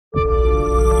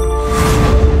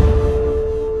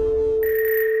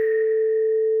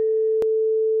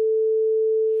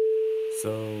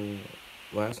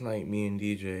last night, me and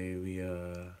DJ, we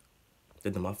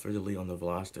did the muffler delete on the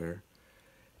Veloster.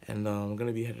 And I'm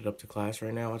gonna be headed up to class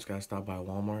right now. I just gotta stop by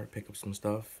Walmart, pick up some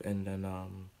stuff, and then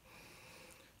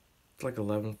it's like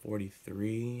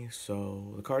 11:43.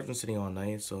 So the car's been sitting all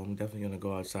night, so I'm definitely gonna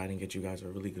go outside and get you guys a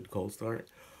really good cold start.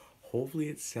 Hopefully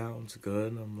it sounds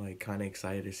good. I'm like kind of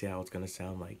excited to see how it's gonna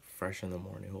sound like fresh in the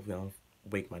morning. Hopefully I don't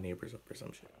wake my neighbors up or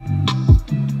some shit.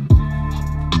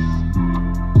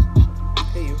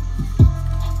 Hey you.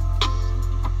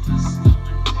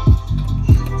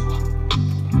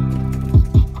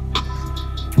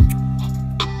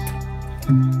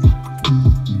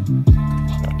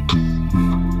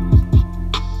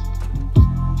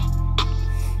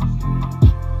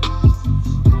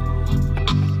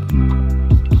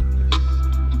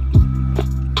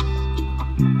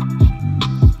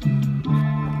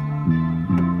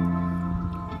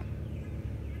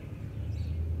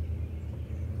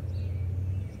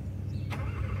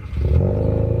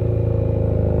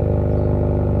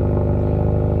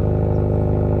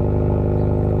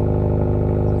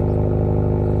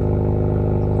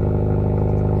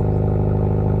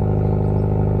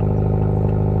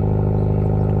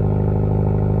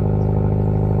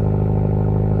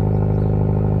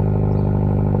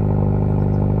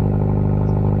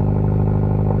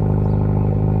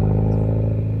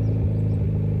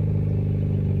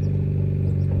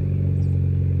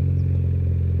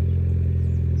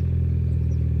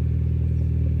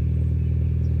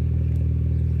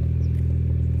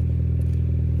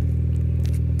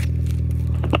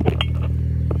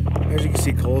 As you can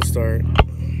see, cold start.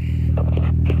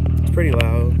 It's pretty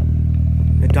loud.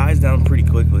 It dies down pretty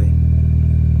quickly.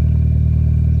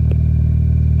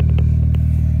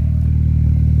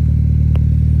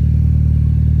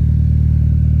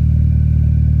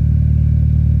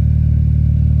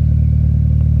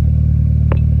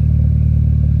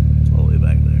 It's all the way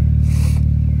back there.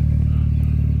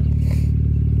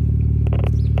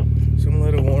 So I'm gonna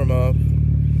let it warm up.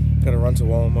 Gotta run to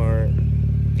Walmart.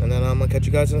 And then I'm gonna catch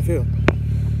you guys in a few.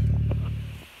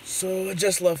 So I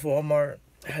just left Walmart.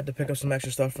 I had to pick up some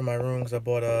extra stuff for my room because I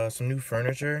bought some new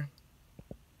furniture.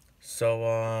 So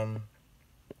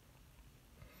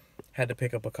had to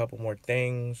pick up a couple more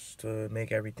things to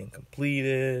make everything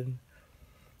completed.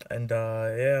 And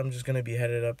yeah, I'm just gonna be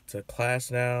headed up to class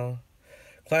now.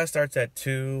 Class starts at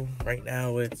 2. Right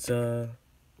now it's what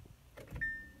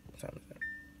time is it?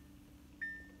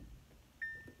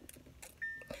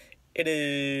 It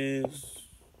is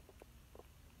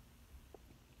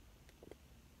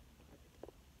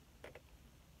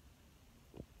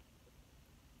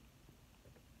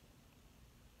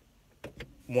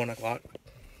 1 o'clock.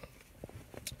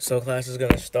 So class is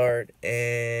gonna start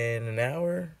in an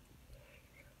hour.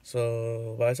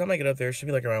 So by the time I get up there, it should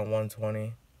be like around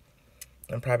 1:20.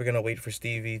 I'm probably gonna wait for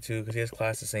Stevie too because he has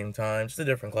class at the same time, just a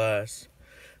different class.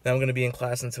 Then I'm gonna be in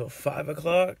class until 5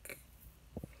 o'clock.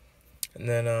 And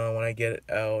then when I get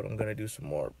out, I'm gonna do some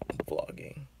more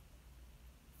vlogging.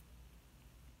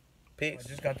 Peace. I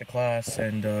just got to class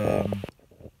and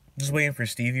just waiting for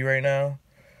Stevie right now.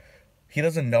 He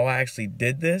doesn't know I actually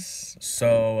did this,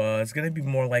 so it's gonna be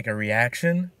more like a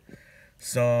reaction.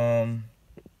 So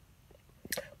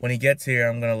when he gets here,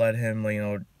 I'm gonna let him,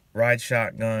 ride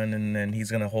shotgun, and then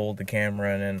he's gonna hold the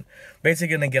camera, and then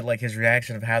basically gonna get like his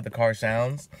reaction of how the car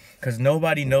sounds, because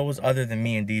nobody knows other than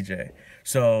me and DJ.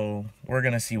 So we're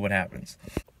gonna see what happens.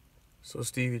 So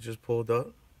Stevie just pulled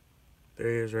up. There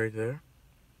he is right there.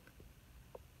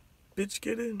 Bitch,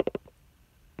 get in.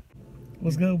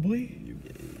 What's good, boy? You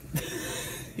get it.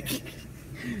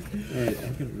 Alright,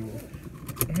 I can roll.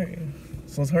 Alright,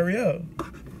 so let's hurry up.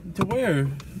 To where?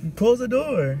 Close the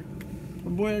door.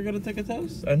 Boy, I gotta take a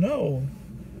test? I know.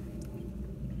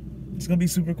 It's gonna be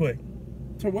super quick.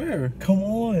 To where? Come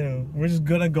on. We're just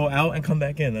gonna go out and come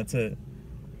back in. That's it.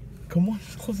 Come on,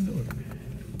 just close the door.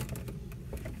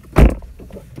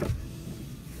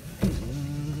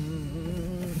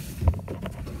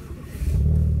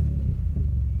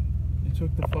 You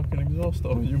took the fucking exhaust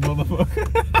off, you motherfucker.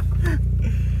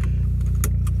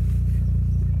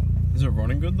 Is it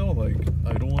running good though? Like,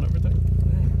 idle and everything?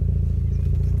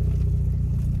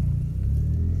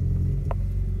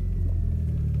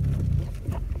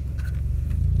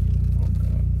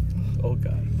 Oh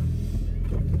god.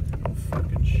 Oh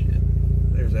fucking shit.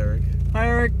 There's Eric. Hi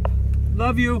Eric.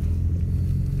 Love you.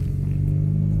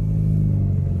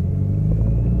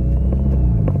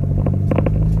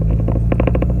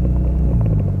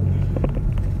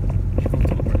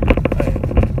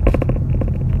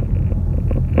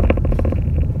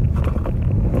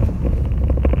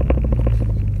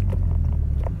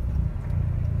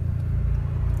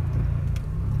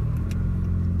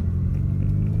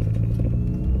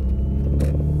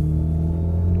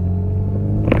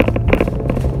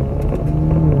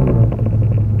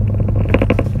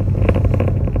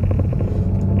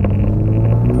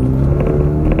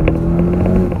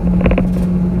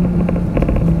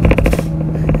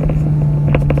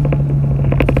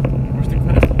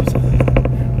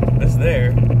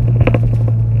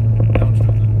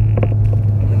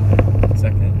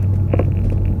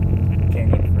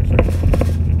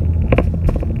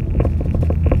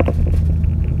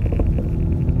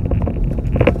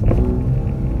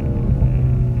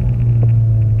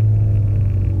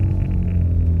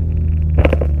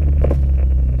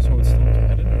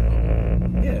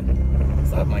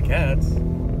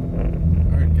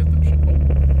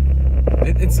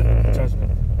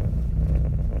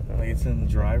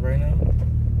 drive right now.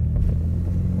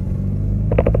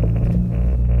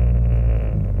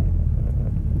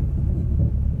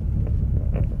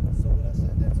 So what I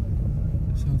said, that's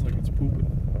It sounds like it's pooping.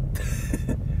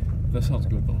 That sounds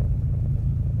good though.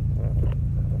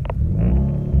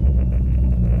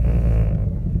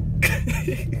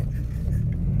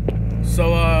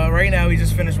 So right now we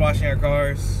just finished washing our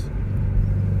cars,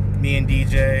 me and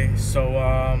DJ.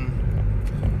 So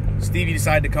Stevie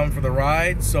decided to come for the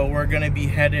ride, so we're gonna be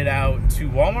headed out to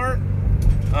Walmart.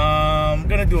 I'm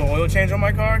gonna do an oil change on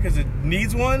my car because it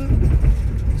needs one.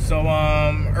 So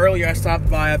earlier I stopped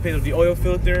by, I paid with the oil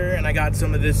filter, and I got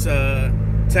some of this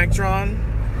Tektron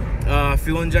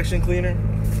fuel injection cleaner.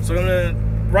 So I'm gonna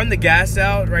run the gas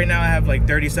out. Right now I have like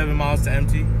 37 miles to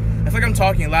empty. I feel like I'm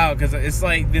talking loud because it's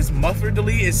like this muffler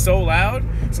delete is so loud,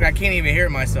 it's like I can't even hear it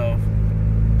myself.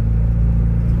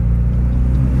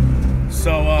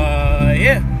 So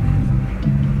yeah.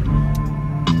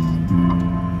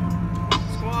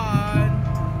 Squad.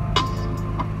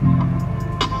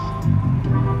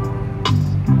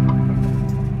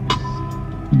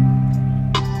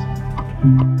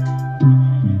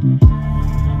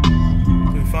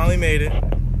 So we finally made it.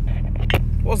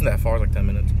 It wasn't that far, it was like 10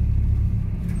 minutes.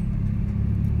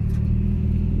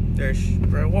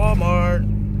 We're at Walmart.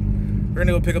 We're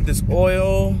gonna go pick up this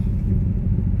oil,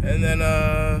 and then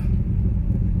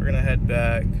we're gonna head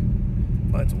back,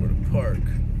 find somewhere to park.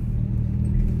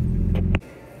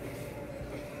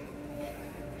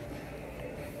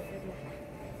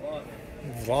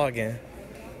 Vlogging.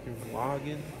 You're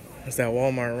vlogging. That's that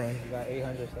Walmart run. You got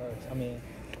 800 stars. I mean,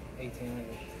 1,800.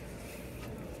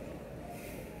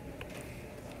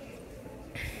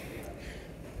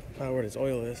 I don't know where this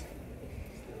oil is.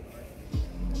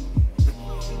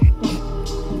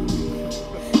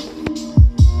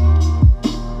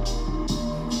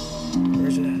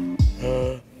 Where's it at?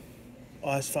 Oh,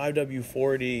 it's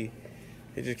 5W40.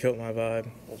 It just killed my vibe.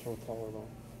 That's what taller though.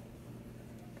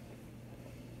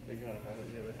 They gotta have it.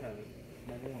 Yeah, they have it.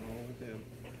 Mobile one all over them.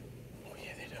 Oh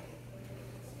yeah, they do.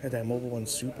 Had that mobile one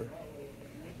super.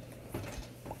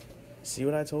 See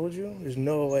what I told you? There's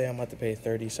no way I'm about to pay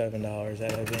 $37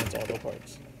 at Advance Auto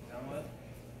Parts.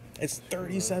 It's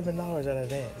 $37 at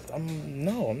Advance. I'm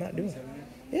not doing it.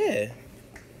 Yeah.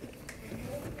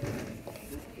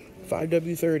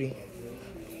 5W30.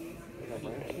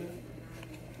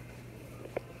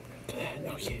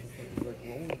 Oh yeah.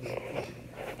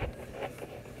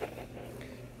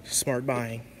 Smart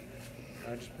buying.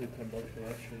 I just paid $10 for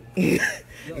that shit.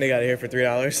 They got it here for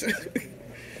 $3.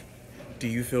 Do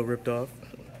you feel ripped off?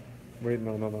 Wait,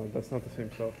 no. That's not the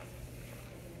same stuff.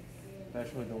 I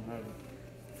actually don't have it.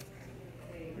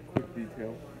 A quick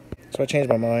detail. So I changed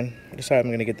my mind. I decided I'm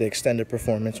going to get the extended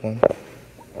performance one.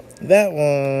 That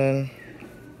one,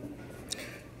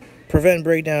 prevent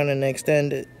breakdown and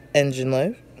extend engine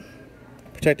life.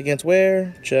 Protect against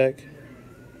wear, check.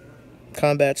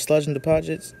 Combat sludge and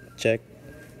deposits, check.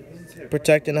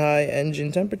 Protect in high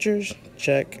engine temperatures,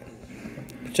 check.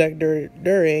 Protect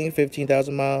during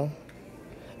 15,000 miles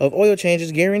of oil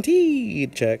changes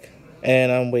guaranteed, check.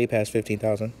 And I'm way past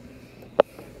 15,000.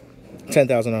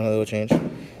 10,000 on oil change.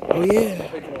 Oh yeah.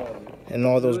 And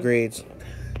all those grades.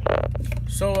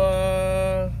 So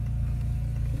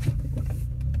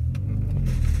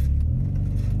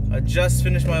I just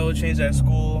finished my oil change at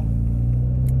school,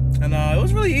 and it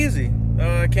was really easy.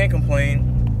 I can't complain.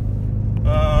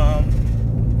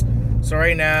 So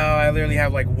right now I literally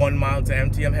have like 1 mile to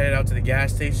empty. I'm headed out to the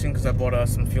gas station because I bought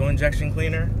some fuel injection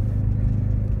cleaner.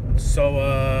 So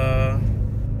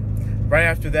right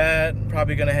after that,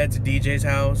 probably gonna head to DJ's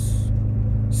house,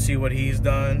 see what he's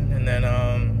done, and then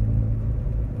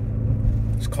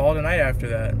just call it a night after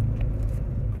that.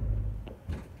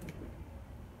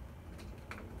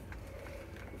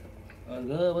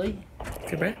 Good, boy.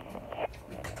 Okay, bro.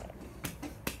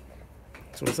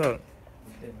 So what's up?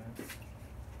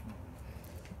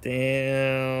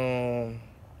 Damn.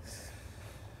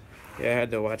 Yeah, I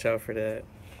had to watch out for that.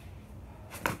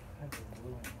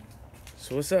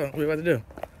 So what's up? What you about to do?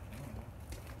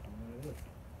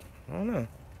 I don't know.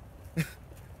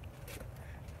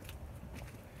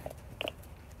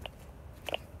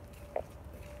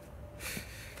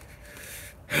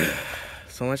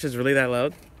 So much is really that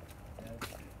loud?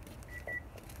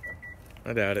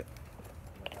 I doubt it.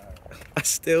 I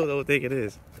still don't think it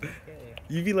is.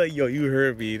 You be like, yo, you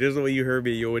heard me. There's no way you heard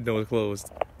me. Your window was closed.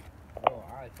 Oh,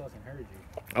 I fucking heard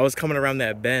you. I was coming around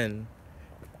that bend,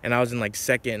 and I was in like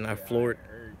second, and I floored. I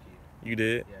heard you. You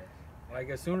did? Yeah. Like,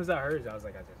 as soon as I heard you, I was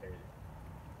like, I just heard you.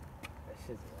 That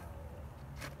shit's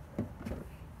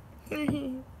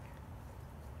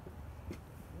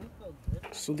loud.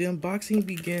 So the unboxing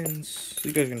begins. So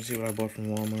you guys are gonna see what I bought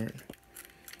from Walmart.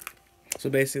 So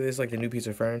basically, it's like the new piece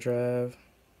of furniture I have.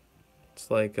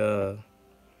 It's like a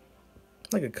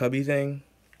cubby thing.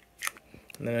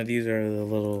 And then these are the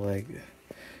little like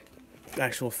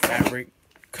actual fabric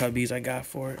cubbies I got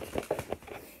for it.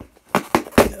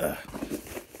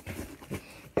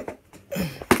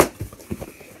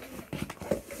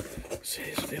 See,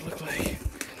 this is what they look like.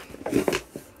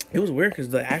 It was weird because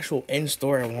the actual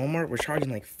in-store at Walmart were charging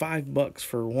like $5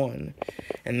 for one.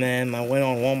 And then I went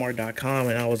on Walmart.com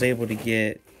and I was able to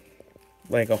get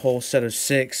like a whole set of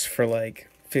 6 for like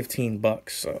 $15.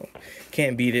 So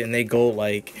can't beat it. And they go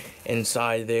like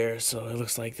inside there. So it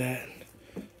looks like that.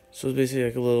 So it's basically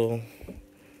like a little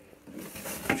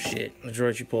shit. A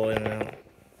drawer you pull in and out.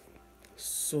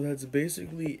 So that's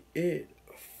basically it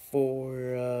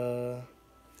for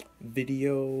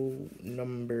video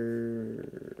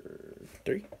number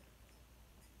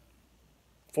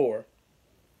 4.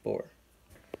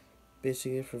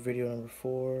 Basically it for video number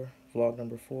 4, vlog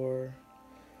number 4.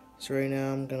 So right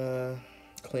now I'm gonna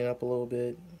clean up a little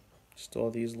bit. Just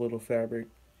all these little fabric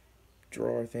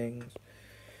drawer things.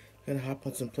 Gonna hop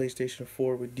on some PlayStation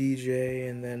 4 with DJ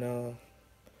and then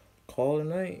call it a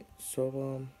night.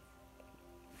 So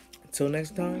until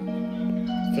next time,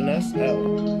 Finesse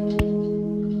out.